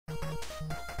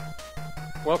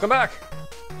Welcome back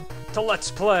to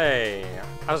Let's Play.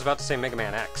 I was about to say Mega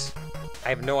Man X. I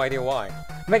have no idea why.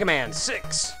 Mega Man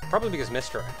 6. Probably because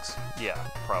Mr. X. Yeah,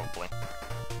 probably.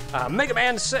 Mega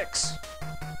Man 6.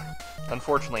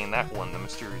 Unfortunately, in that one, the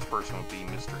mysterious person would be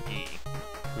Mr. E.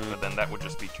 But then that would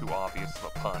just be too obvious of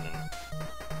a pun, and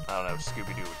I don't know,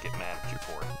 Scooby-Doo would get mad at you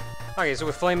for it. Okay, so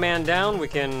with Flame Man down, we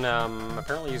can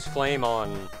apparently use Flame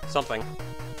on something.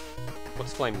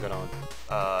 What's Flame good on?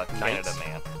 Canada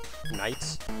Man.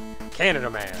 Knights? Canada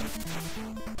Man.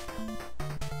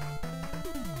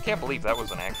 Can't believe that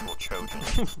was an actual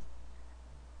Trojan.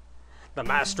 The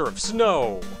Master of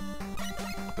Snow.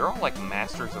 They're all like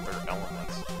masters of their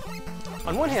elements.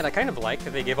 On one hand, I kind of like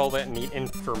that they give all that neat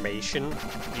information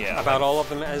about all of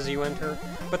them as you enter,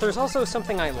 but there's also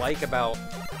something I like about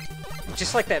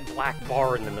just like that black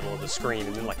bar in the middle of the screen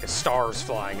and then like the stars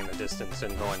flying in the distance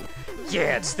and going,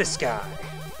 yeah, it's this guy.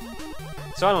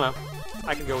 So I don't know.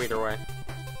 I could go either way.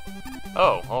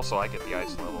 Oh, also I get the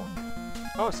ice level.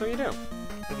 Oh, so you do.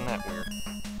 Isn't that weird?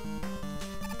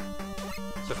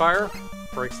 So fire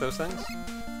breaks those things.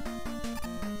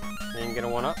 Then you can get a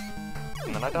 1-up.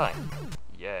 And then I die.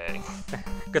 Yay.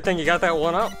 Good thing you got that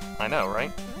 1-up. I know,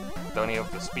 right? Don't even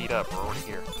have to speed up, we're already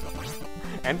here.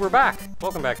 And we're back.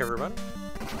 Welcome back, everybody.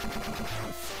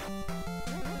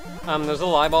 Those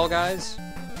little eyeball guys,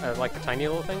 like the tiny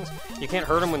little things, you can't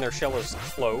hurt them when their shell is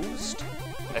closed.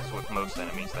 That's with most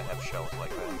enemies that have shells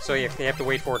like that. So you have to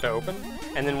wait for it to open,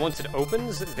 and then once it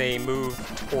opens, they move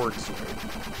towards you. I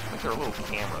think there are little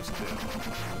cameras,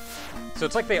 too. So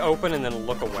it's like they open and then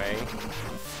look away.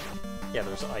 Yeah,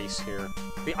 there's ice here.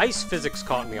 The ice physics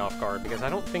caught me off guard, because I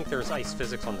don't think there's ice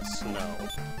physics on the snow.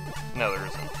 No, there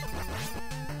isn't.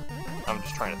 I'm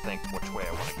just trying to think which way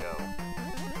I want to go.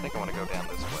 I think I want to go down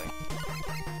this way.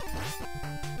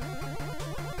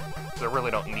 So I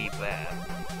really don't need that.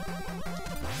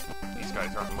 These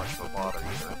guys aren't much of a bother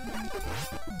either.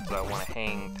 So I want to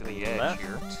hang to the edge Left.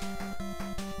 here.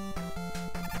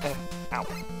 Ow.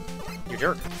 You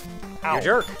jerk. Ow. You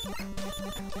jerk.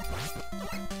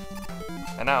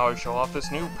 And now I show off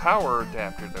this new power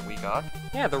adapter that we got.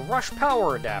 Yeah, the Rush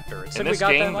Power Adapter. It said In this we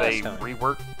got game, that last they time.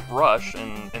 reworked Rush,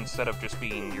 and instead of just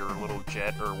being your little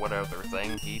jet or whatever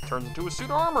thing, he turns into a suit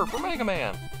of armor for Mega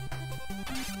Man.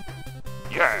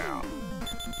 Yeah!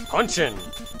 Punchin'.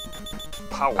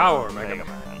 Power Mega Mega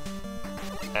Man.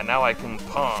 And now I can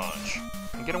punch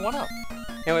and get a 1-up.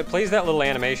 You know, it plays that little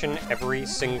animation every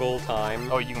single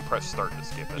time. Oh, you can press start to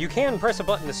skip it. You can press a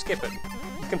button to skip it.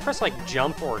 You can press, like,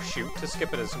 jump or shoot to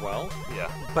skip it as well.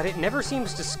 Yeah. But it never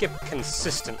seems to skip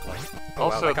consistently. Oh,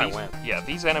 Also, wow, that guy these, went. yeah,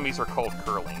 these enemies are called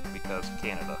curling because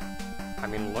Canada. I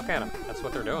mean, look at them. That's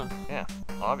what they're doing. Yeah,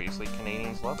 obviously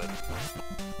Canadians love it.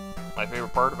 My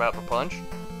favorite part about the punch,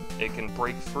 it can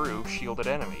break through shielded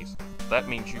enemies. That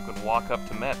means you can walk up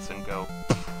to Mets and go,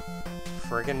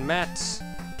 Friggin' Mets.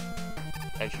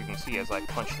 as you can see as I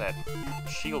punch that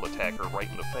shield attacker right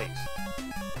in the face.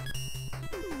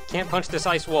 Can't punch this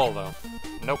ice wall, though.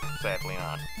 Nope, sadly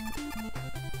not.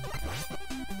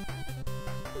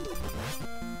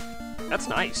 That's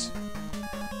nice.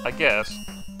 I guess.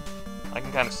 I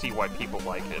can kind of see why people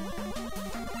like it.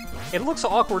 It looks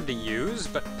awkward to use,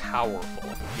 but powerful.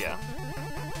 Yeah.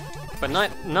 But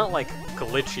not like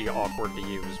glitchy awkward to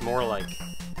use, more like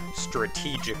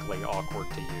strategically awkward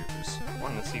to use. I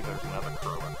wanted to see if there's another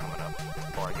curler coming up.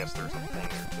 Or I guess there's a thing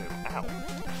there too. Ow.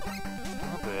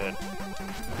 Stop it.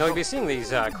 Now, you'll be seeing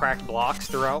these cracked blocks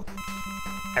throughout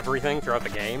everything, throughout the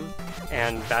game,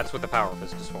 and that's what the Power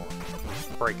Fist is for.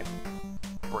 Breaking.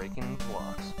 Breaking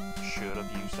blocks. Should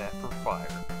have used that for fire.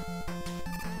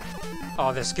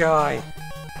 Oh, this guy!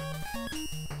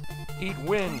 Eat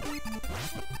wind!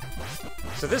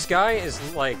 So this guy is,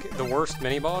 like, the worst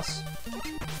mini-boss?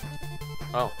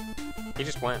 Oh. He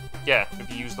just went. Yeah, if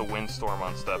you use the windstorm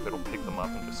on stuff, it'll pick them up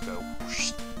and just go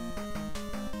whoosh.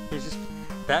 He's just...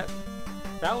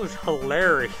 That was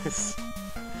hilarious.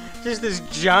 Just this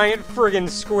giant friggin'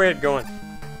 squid going,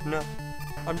 no,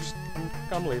 I'm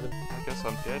leaving. I guess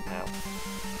I'm dead now.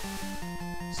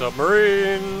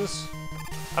 Submarines!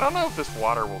 I don't know if this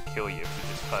water will kill you if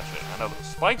you just touch it. I know those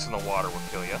spikes in the water will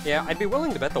kill you. Yeah, I'd be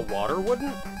willing to bet the water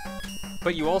wouldn't.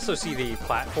 But you also see the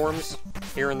platforms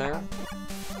here and there.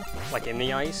 Like in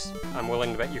the ice. I'm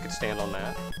willing to bet you could stand on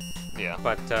that. Yeah.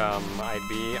 But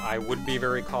I would be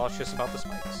very cautious about the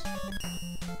spikes.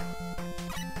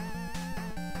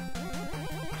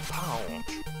 Pound.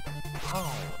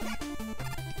 Pound.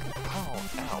 Pound.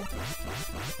 Ow.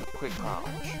 Quick pound.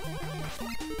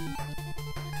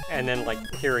 And then, like,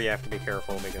 here you have to be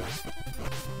careful because...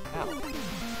 Ow.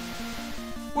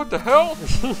 What the hell?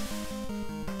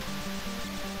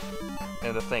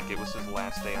 And to think it was his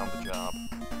last day on the job.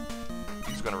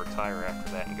 He was going to retire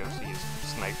after that and go see his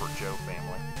Sniper Joe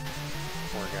family.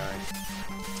 Poor guy.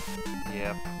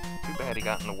 Yeah, too bad he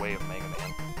got in the way of Mega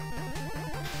Man.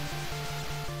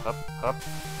 Up, up,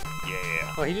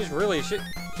 yeah. Well, he just really should.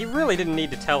 He really didn't need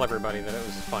to tell everybody that it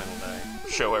was his final day.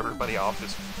 Show everybody off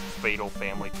his fatal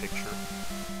family picture.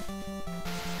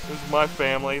 This is my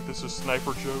family. This is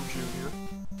Sniper Joe Jr.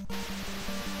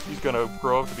 He's gonna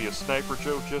grow up to be a Sniper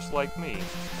Joe just like me.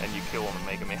 And you kill him in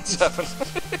Mega Man 7.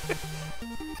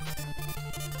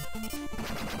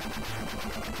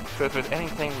 So if there's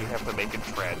anything, we have to make it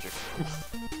tragic.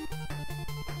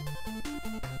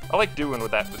 I like doing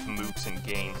with that with mooks in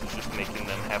games, is just making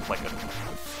them have like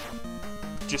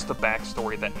just a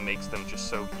backstory that makes them just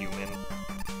so human.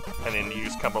 And then you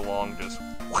just come along just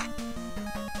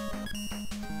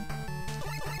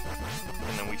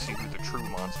and then we see who the true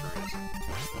monster is.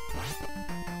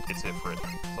 It's Ifrit.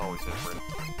 It's always Ifrit.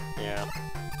 Yeah.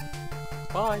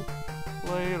 Bye.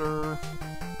 Later.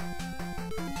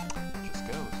 Just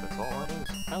goes. That's all it is.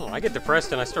 I don't know, I get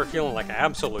depressed and I start feeling like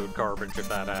absolute garbage if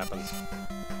that happens.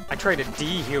 I try to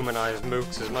dehumanize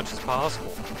mooks as much as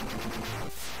possible.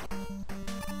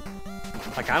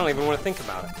 Like, I don't even want to think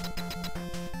about it.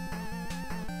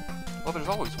 Well, there's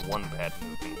always one bad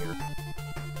mook in here.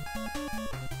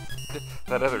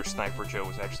 That other Sniper Joe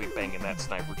was actually banging that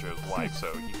Sniper Joe's wife,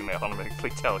 so you can automatically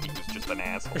tell he was just an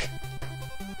asshole.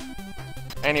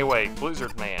 Anyway,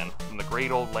 Blizzard Man, from the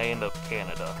great old land of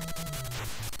Canada.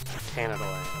 Canada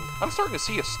land. I'm starting to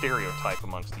see a stereotype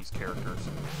amongst these characters.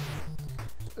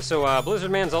 So,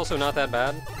 Blizzard Man's also not that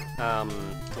bad.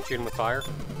 You shoot him with fire.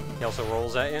 He also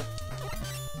rolls at you.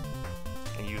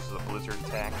 And uses a blizzard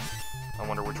attack. I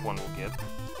wonder which one we'll get.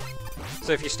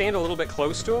 So if you stand a little bit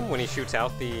close to him when he shoots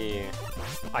out the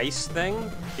ice thing,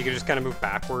 you can just kind of move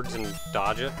backwards and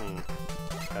dodge it, and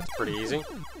that's pretty easy.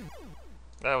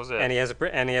 That was it. And he has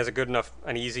a good enough,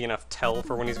 an easy enough tell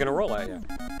for when he's gonna roll at you,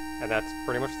 and that's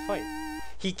pretty much the fight.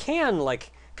 He can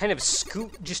like kind of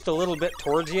scoot just a little bit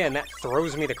towards you, and that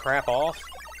throws me the crap off.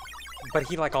 But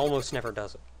he like almost never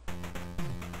does it.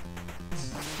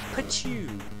 Pachoo.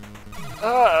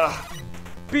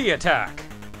 B attack.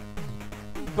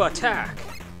 Battack.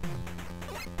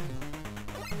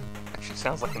 Actually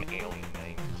sounds like an alien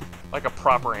name. Like a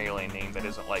proper alien name that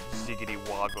isn't like Ziggity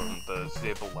Woggle the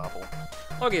Zibble level.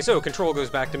 Okay, so control goes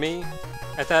back to me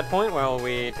at that point while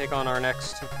we take on our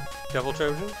next Devil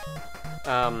Trojan.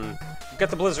 We've got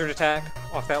the Blizzard attack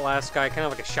off that last guy, kind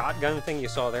of like a shotgun thing you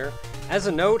saw there. As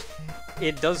a note,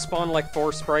 it does spawn like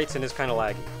 4 sprites and is kind of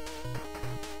laggy.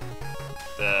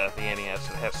 The NES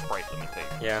has sprite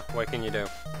limitations. Yeah, what can you do?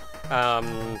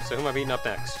 So who am I beating up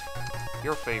next?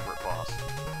 Your favorite boss.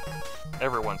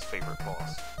 Everyone's favorite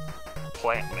boss.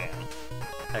 Plant Man.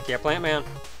 Heck yeah, Plant Man.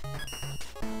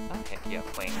 Oh, heck yeah,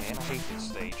 Plant Man. I hate this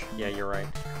stage. Yeah, you're right.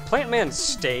 Plant Man's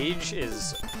stage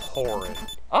is horrid.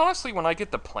 Honestly, when I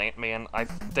get the Plant Man,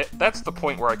 that's the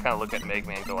point where I kind of look at Mega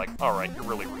Man and go like, alright, you're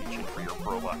really reaching for your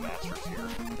Robot Masters here.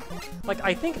 Like,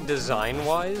 I think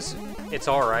design-wise, it's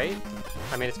alright.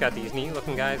 I mean, it's got these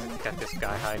neat-looking guys. It's got this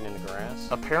guy hiding in the grass.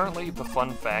 Apparently, the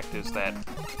fun fact is that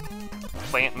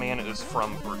Plant Man is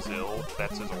from Brazil.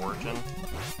 That's his origin.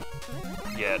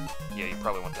 Yet, yeah, you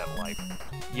probably want that life.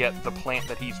 Yet, the plant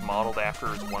that he's modeled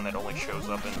after is one that only shows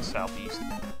up in Southeast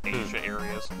Asia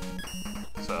areas.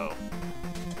 So,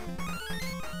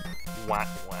 wah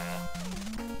wah.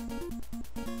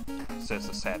 Says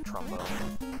the sad trombone.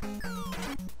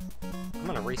 I'm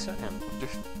gonna reset him.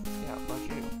 Yeah, about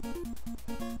you.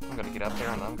 I'm gonna get up there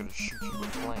and I'm gonna shoot you with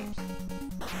flames.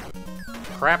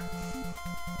 Crap.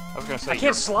 I was gonna say, I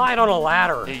can't slide on a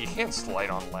ladder. Yeah, you can't slide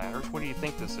on ladders. What do you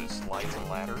think this is? Slides and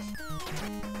ladders?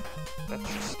 That's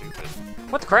just stupid.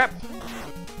 What the crap?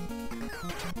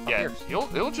 Yeah,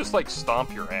 it'll just like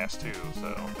stomp your ass too.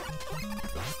 So.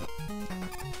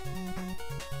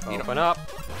 Open up.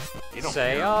 You don't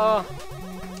say care.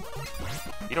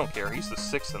 You don't care. He's the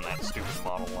 6th in that stupid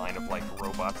model line of like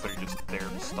robots that are just there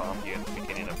to stomp you at the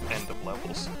beginning of end of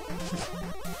levels.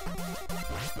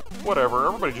 Whatever,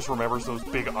 everybody just remembers those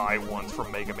big eye ones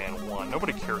from Mega Man 1.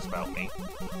 Nobody cares about me.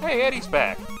 Hey, Eddie's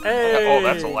back. Hey! Oh,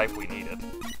 that's a life we needed.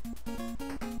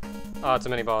 Oh, it's a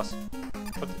mini-boss.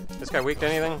 This guy weak to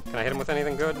anything? Can I hit him with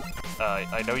anything good?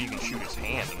 I know you can shoot his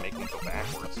hand and make him go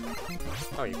backwards.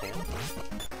 Oh, you can.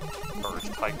 Or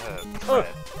just type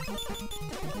tread.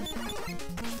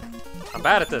 I'm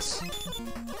bad at this.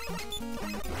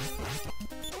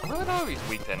 I really don't know if he's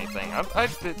weak to anything.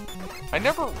 I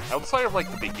never, outside of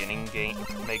like the beginning game,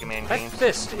 Mega Man games. That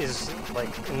fist is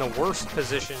like in the worst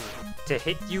position to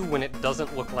hit you when it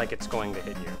doesn't look like it's going to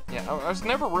hit you. Yeah, I was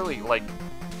never really like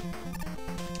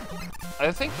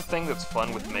I think the thing that's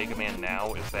fun with Mega Man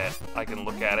now is that I can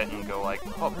look at it and go like,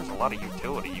 oh, there's a lot of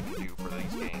utility you can do for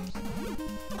these games.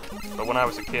 But when I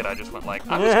was a kid, I just went like,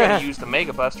 I'm just gonna use the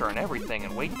Mega Buster on everything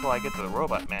and wait until I get to the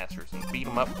Robot Masters and beat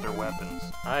them up with their weapons.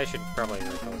 I should probably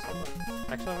refill something.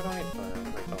 Actually, we don't need to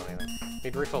refill anything. We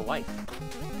need to refill life.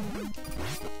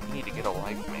 You need to get a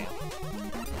life, man.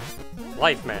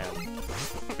 Life man.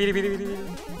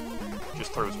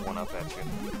 Just throws one up at you.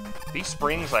 These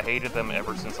springs, I hated them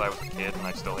ever since I was a kid, and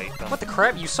I still hate them. What the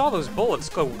crap? You saw those bullets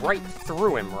go right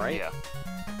through him, right? Yeah.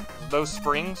 Those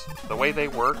springs, the way they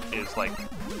work is like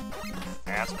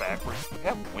ass backwards. You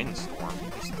have Windstorm,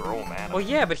 you just throw them at him. Well,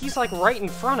 yeah, but he's like right in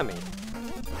front of me.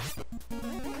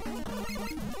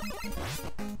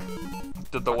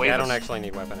 The way I don't actually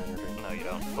need weapon energy. No, you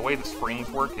don't. The way the springs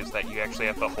work is that you actually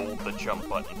have to hold the jump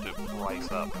button to rise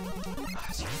up.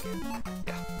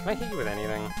 Yeah. Can I hit you with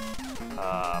anything?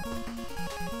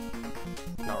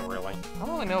 Not really. I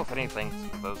don't really know if anything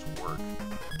of those work.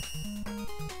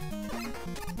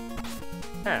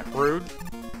 Rude.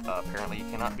 Apparently you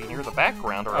cannot be near the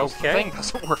background or else the thing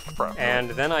doesn't work properly.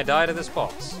 And then I die to this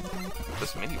boss.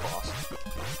 This mini-boss.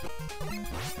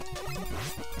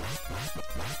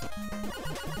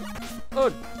 Oh,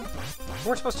 you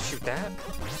weren't supposed to shoot that.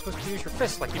 You're supposed to use your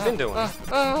fist like you've been doing.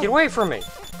 Get away from me!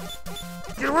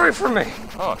 Get away from me!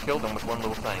 Oh, I killed him with one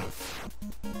little thing.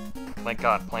 Thank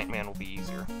God, Plant Man will be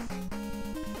easier.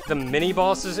 The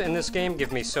mini-bosses in this game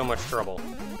give me so much trouble.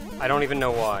 I don't even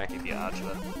know why.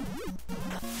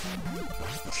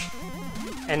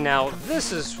 And now,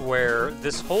 this is where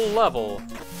this whole level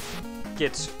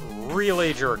gets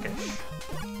really jerkish.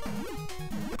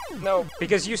 No.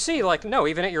 Because you see, like, no,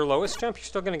 even at your lowest jump, you're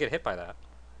still gonna get hit by that.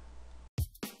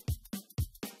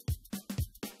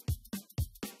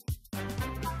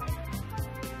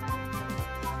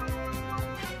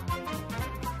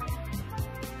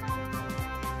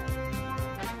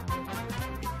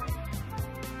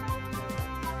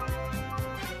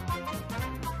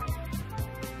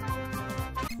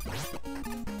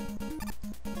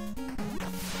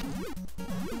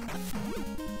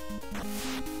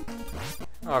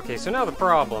 Okay, so now the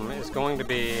problem is going to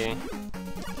be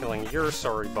killing your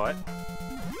sorry butt.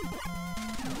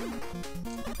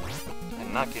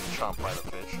 And not getting chomped by the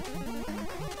fish.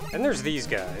 And there's these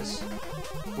guys,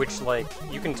 which, like,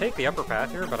 you can take the upper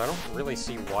path here, but I don't really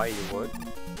see why you would.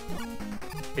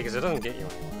 Because it doesn't get you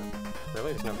anywhere.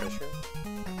 Really? There's no fish here?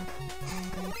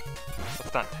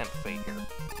 Let's not tempt fate here.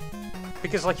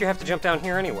 Because, like, you have to jump down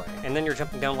here anyway, and then you're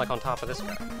jumping down, like, on top of this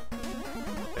guy.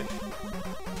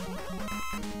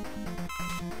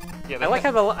 Yeah, I like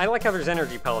how there's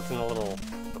energy pellets in the little...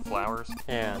 The flowers?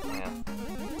 Yeah. Yeah.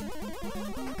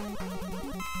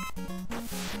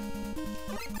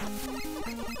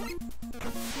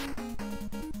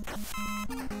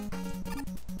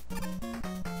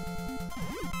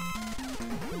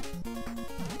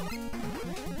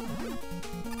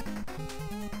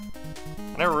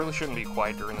 I never really shouldn't be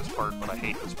quiet during this part, but I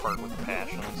hate this part with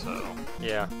passion, so...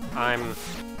 Yeah, I'm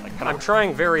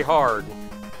trying very hard.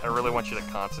 I really want you to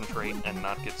concentrate and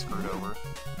not get screwed over.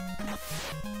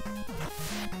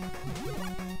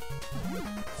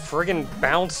 Friggin'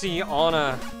 bouncy on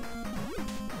a...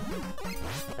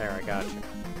 There, I got you.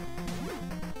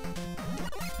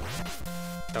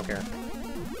 Don't care.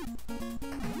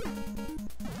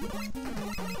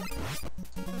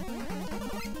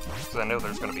 Because I know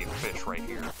there's going to be a fish right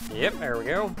here. Yep, there we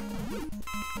go.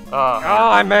 Oh,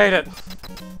 I made it!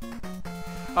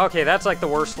 Okay, that's like the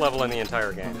worst level in the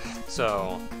entire game.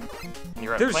 So,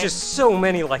 there's just so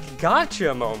many, like,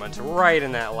 gotcha moments right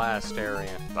in that last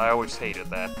area. I always hated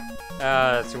that.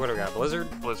 Let's see, what do we got? Blizzard?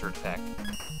 Blizzard attack.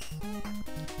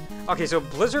 Okay, so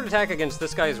Blizzard attack against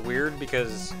this guy is weird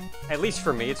because, at least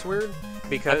for me, it's weird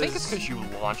because... I think it's because you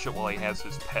launch it while he has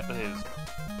his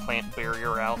plant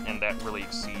barrier out, and that really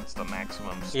exceeds the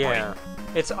maximum spike. Yeah,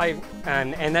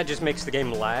 and that just makes the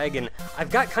game lag, and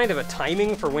I've got kind of a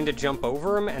timing for when to jump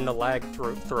over him, and the lag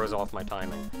throws off my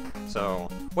timing. So,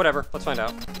 whatever, let's find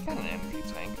out. You got an energy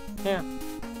tank. Yeah.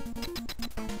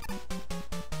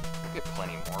 I'll get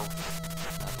plenty more.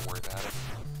 Not to worry about it.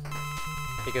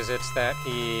 Because it's that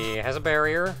he has a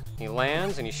barrier, he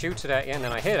lands, and he shoots it at you, and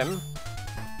then I hit him.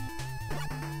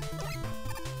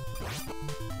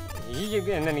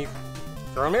 And then he's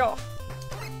throwing me off.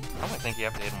 I only think you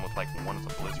have to hit him with, like, one of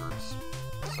the blizzards,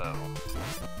 so...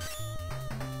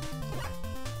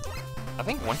 I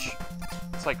think once you...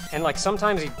 It's like... And, like,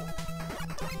 sometimes he...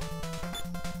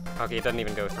 Okay, it doesn't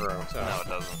even go through, so... No, it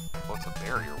doesn't. Well, it's a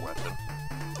barrier weapon.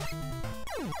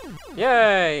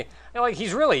 Yay! And, like,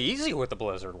 he's really easy with the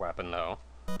blizzard weapon, though.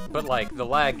 But, like, the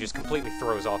lag just completely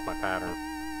throws off my pattern.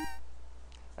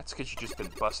 That's because you've just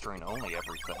been bustering only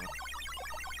everything.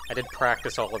 I did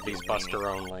practice all of these Buster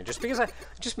only,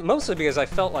 mostly because I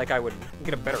felt like I would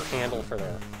get a better handle for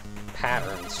their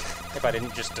patterns if I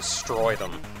didn't just destroy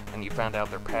them. And you found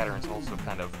out their patterns also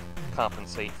kind of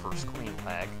compensate for screen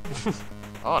lag.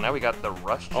 Oh, now we got the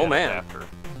Rush Jet adapter.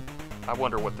 I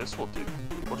wonder what this will do.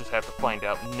 We'll just have to find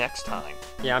out next time.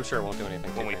 Yeah, I'm sure it won't do anything.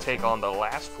 When we take on the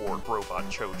last 4 Robot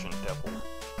Chojin Devil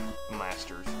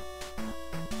Masters.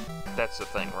 That's the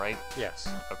thing, right? Yes.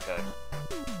 Okay.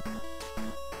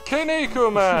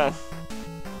 Kinnikuman!